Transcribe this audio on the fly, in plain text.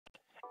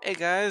Hey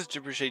guys,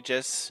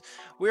 Jess.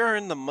 We are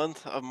in the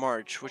month of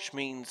March, which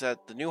means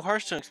that the new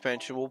Hearthstone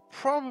expansion will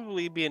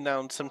probably be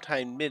announced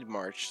sometime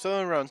mid-March, so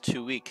around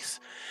 2 weeks.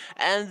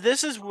 And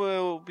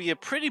will be a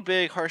pretty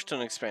big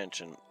Hearthstone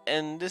expansion.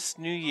 And this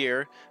new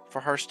year,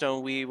 for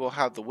Hearthstone, we will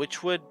have the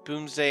Witchwood,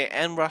 Boomsday,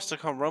 and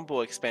Rastakhan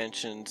Rumble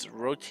expansions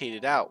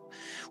rotated out,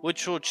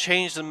 which will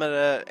change the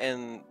meta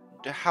and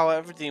how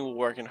everything will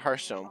work in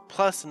Hearthstone.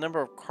 Plus, the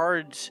number of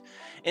cards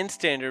in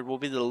Standard will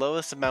be the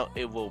lowest amount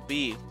it will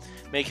be,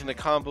 making the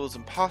combos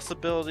and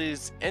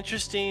possibilities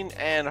interesting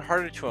and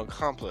harder to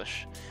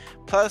accomplish.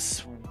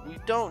 Plus, we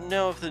don't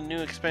know if the new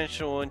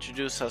expansion will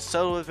introduce a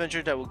solo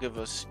adventure that will give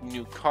us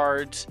new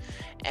cards,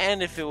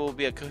 and if it will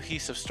be a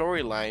cohesive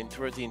storyline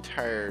throughout the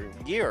entire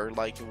year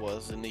like it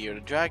was in the Year of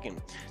the Dragon.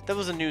 That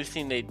was a new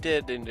thing they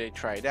did and they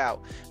tried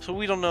out, so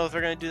we don't know if they're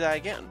going to do that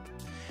again.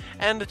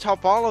 And to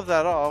top all of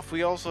that off,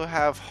 we also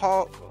have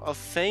Hall of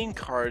Fame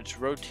cards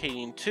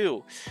rotating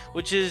too,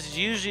 which is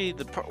usually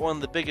one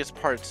of the biggest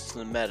parts in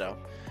the meta.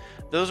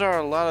 Those are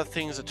a lot of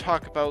things to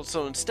talk about,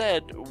 so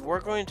instead, we're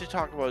going to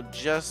talk about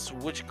just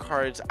which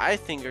cards I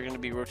think are going to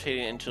be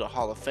rotating into the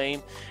Hall of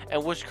Fame,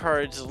 and which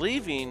cards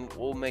leaving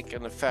will make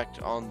an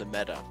effect on the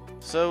meta.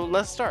 So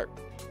let's start.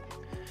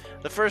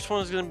 The first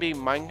one is going to be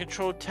Mind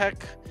Control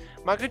Tech.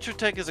 Mind Control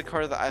Tech is a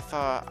card that I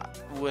thought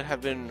would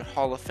have been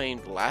Hall of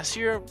Fame last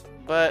year,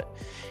 but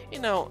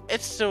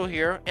it's still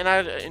here, and I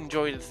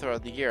enjoyed it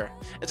throughout the year.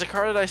 It's a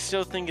card that I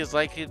still think is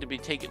likely to be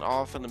taken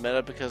off in the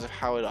meta because of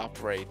how it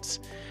operates.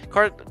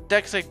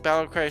 Decks like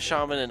Battlecry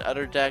Shaman and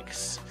other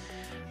decks,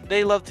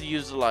 they love to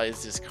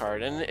utilize this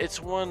card, and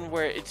it's one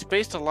where it's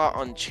based a lot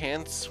on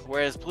chance,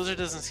 whereas Blizzard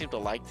doesn't seem to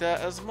like that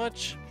as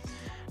much.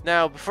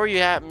 Now, before you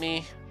at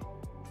me,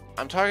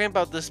 I'm talking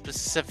about this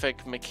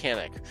specific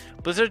mechanic.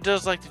 Blizzard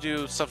does like to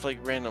do stuff like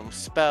random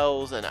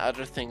spells and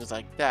other things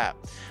like that,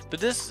 but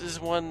this is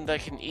one that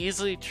can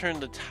easily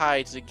turn the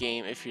tide to the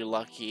game if you're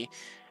lucky,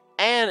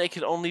 and it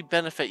can only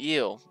benefit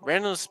you.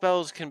 Random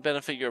spells can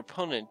benefit your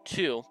opponent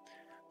too.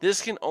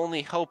 This can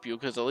only help you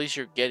because at least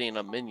you're getting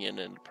a minion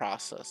in the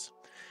process.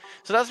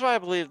 So that's why I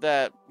believe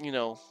that,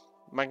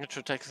 Mind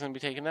Control Tech is going to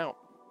be taken out.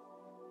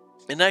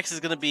 And next is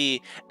going to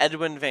be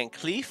Edwin Van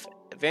Cleef.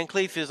 Van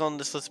Cleef is on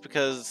this list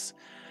because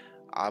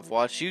I've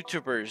watched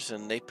YouTubers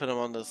and they put him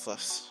on this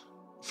list.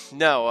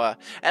 No,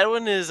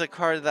 Edwin is a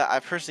card that I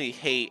personally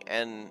hate,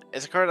 and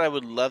it's a card I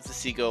would love to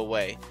see go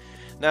away.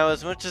 Now,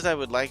 as much as I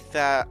would like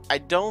that, I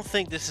don't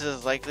think this is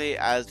as likely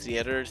as the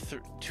other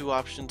two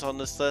options on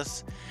this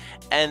list,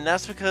 and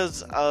that's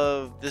because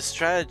of this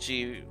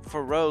strategy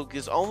for Rogue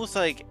is almost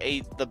like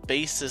the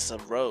basis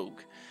of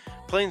Rogue.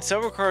 Playing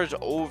several cards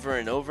over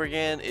and over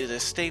again is a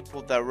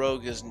staple that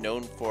Rogue is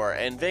known for,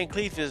 and Van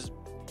Cleef is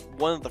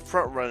one of the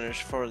front runners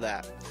for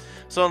that.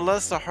 So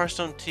unless the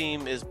Hearthstone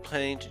team is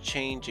planning to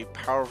change a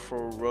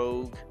powerful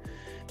Rogue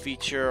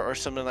feature or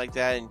something like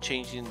that and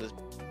changing the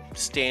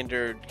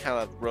standard kind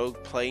of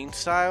Rogue playing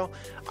style,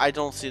 I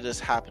don't see this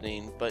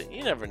happening, but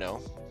you never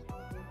know.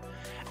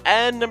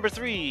 And number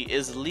 3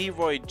 is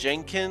Leroy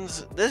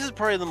Jenkins. This is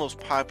probably the most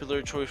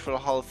popular choice for the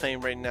Hall of Fame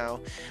right now.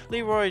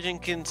 Leroy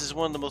Jenkins is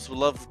one of the most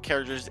beloved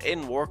characters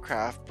in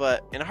Warcraft,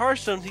 but in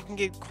Hearthstone he can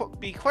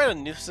be quite a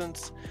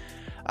nuisance.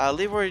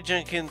 Leroy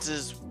Jenkins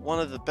is one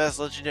of the best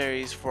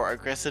legendaries for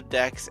aggressive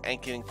decks and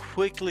can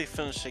quickly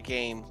finish the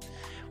game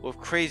with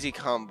crazy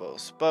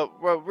combos. But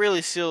what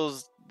really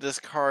seals this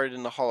card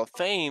in the Hall of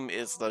Fame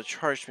is the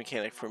charge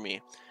mechanic for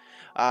me.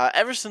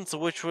 Ever since the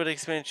Witchwood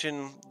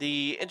expansion,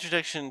 the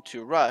introduction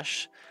to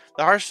Rush,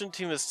 the Hearthstone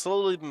team has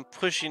slowly been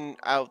pushing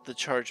out the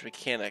charge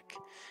mechanic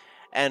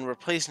and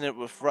replacing it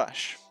with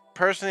Rush.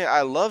 Personally,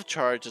 I love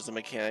charge as a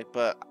mechanic,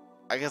 but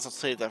I guess I'll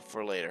save that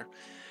for later.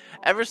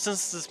 Ever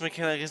since this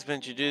mechanic has been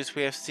introduced,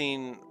 we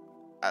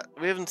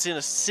haven't seen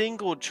a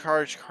single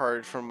charge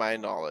card from my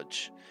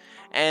knowledge.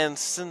 And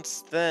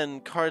since then,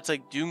 cards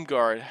like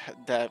Doomguard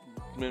that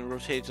have been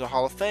rotated to the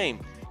Hall of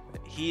Fame,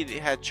 he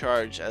had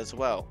charge as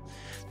well.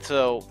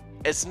 So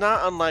it's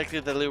not unlikely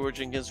that Leroy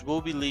Jenkins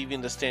will be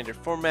leaving the standard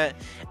format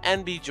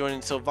and be joining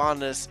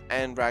Sylvanas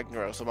and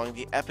Ragnaros among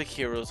the epic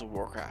heroes of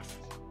Warcraft.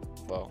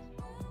 Well,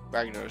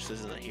 Ragnaros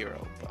isn't a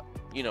hero, but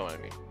you know what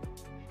I mean.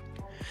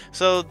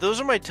 So those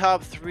are my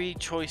top 3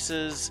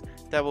 choices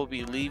that will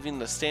be leaving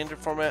the standard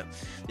format.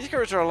 These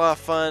cards are a lot of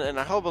fun, and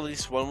I hope at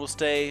least one will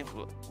stay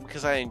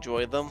because I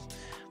enjoy them,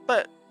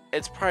 but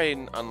it's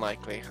probably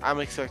unlikely. I'm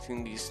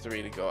expecting these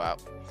 3 to go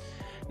out.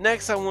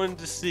 Next, I wanted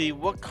to see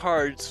what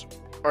cards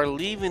are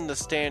leaving the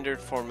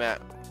standard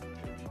format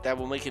that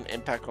will make an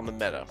impact on the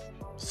meta.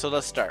 So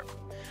let's start.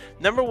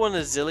 Number 1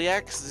 is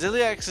Ziliax.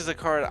 Ziliax is a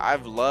card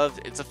I've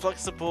loved. It's a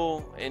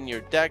flexible in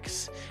your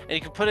decks, and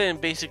you can put it in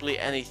basically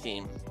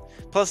anything.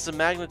 Plus, the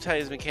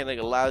Magnetize mechanic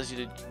allows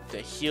you to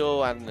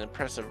heal at an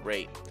impressive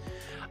rate.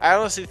 I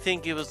honestly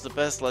think it was the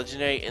best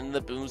legendary in the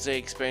Boomsday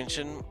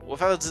expansion.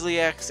 Without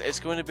Ziliax, it's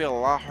going to be a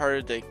lot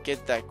harder to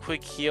get that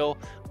quick heal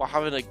while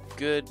having a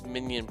good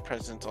minion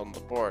presence on the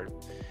board.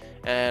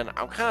 And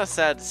I'm kind of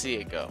sad to see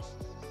it go.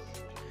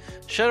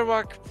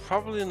 Shudderwock,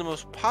 probably the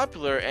most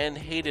popular and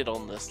hated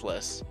on this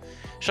list.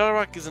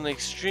 Shadowrock is an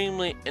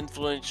extremely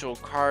influential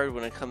card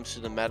when it comes to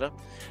the meta.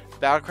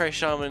 Battlecry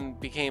Shaman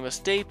became a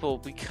staple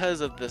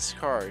because of this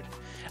card.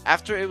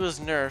 After it was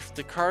nerfed,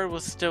 the card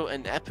was still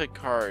an epic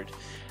card,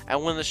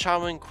 and when the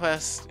Shaman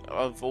Quest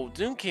of Old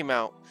Doom came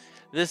out,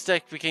 this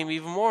deck became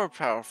even more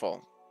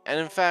powerful. And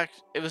in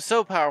fact, it was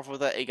so powerful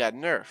that it got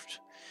nerfed.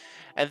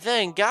 And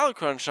then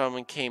Galakrond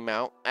Shaman came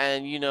out,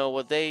 and you know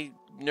what, they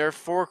nerfed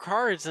 4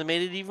 cards and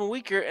made it even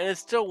weaker, and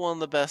it's still one of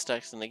the best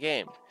decks in the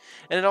game.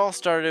 And it all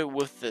started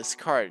with this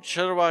card.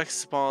 Shadowrock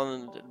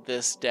spawned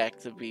this deck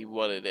to be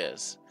what it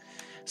is.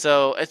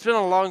 So it's been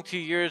a long 2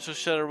 years with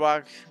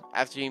Shadowrock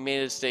after he made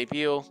his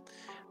debut,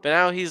 but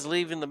now he's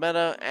leaving the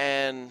meta,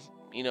 and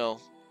you know,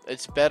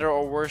 it's better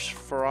or worse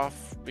for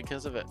off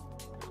because of it.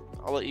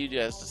 I'll let you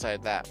guys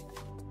decide that.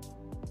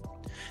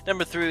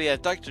 Number 3, we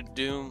have Doctor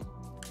Boom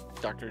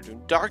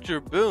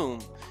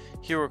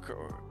hero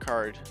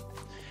card.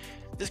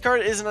 This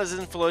card isn't as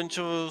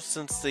influential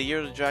since the Year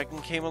of the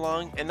Dragon came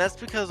along, and that's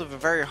because of a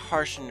very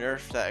harsh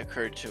nerf that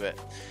occurred to it.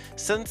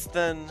 Since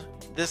then,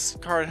 this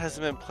card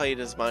hasn't been played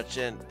as much,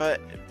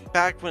 but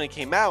back when it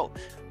came out,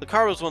 the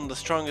card was one of the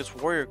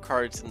strongest warrior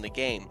cards in the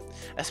game,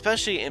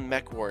 especially in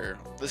Mech Warrior.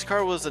 This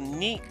card was a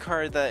neat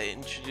card that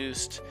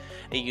introduced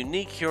a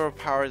unique hero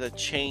power that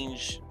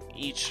changed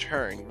each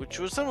turn, which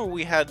was something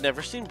we had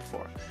never seen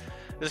before.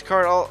 This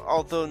card,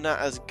 although not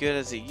as good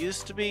as it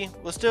used to be,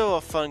 was still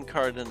a fun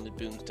card in the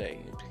Doomsday.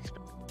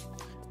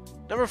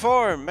 Number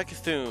 4,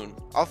 Mecha'thun.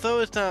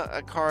 Although it's not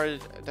a card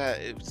that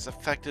it's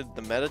affected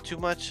the meta too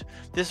much,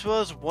 this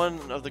was one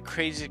of the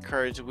craziest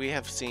cards we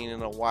have seen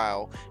in a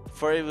while,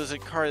 for it was a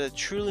card that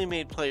truly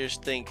made players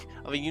think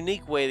of a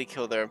unique way to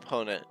kill their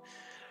opponent.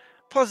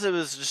 Plus it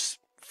was just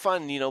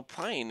fun, you know,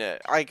 playing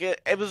it. Like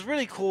it was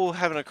really cool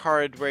having a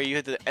card where you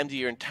had to empty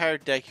your entire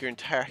deck, your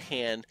entire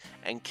hand,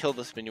 and kill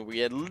this minion where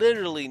you had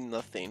literally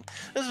nothing.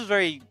 This was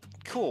very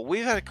cool.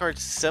 We've had a card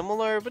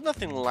similar, but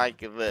nothing like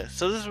this.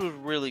 So this was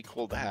really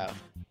cool to have.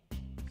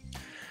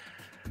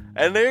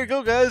 And there you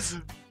go, guys.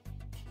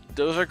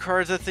 Those are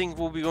cards I think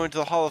will be going to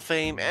the Hall of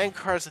Fame, and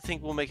cards I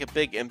think will make a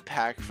big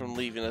impact from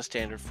leaving a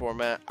standard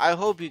format. I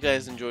hope you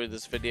guys enjoyed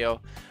this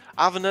video.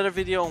 I have another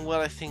video on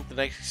what I think the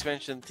next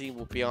expansion theme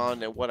will be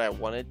on and what I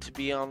want it to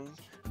be on.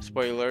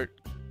 Spoiler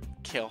alert,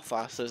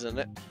 Kael'thas is in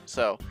it.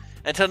 So,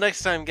 until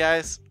next time,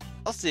 guys,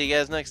 I'll see you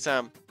guys next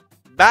time.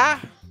 Bye!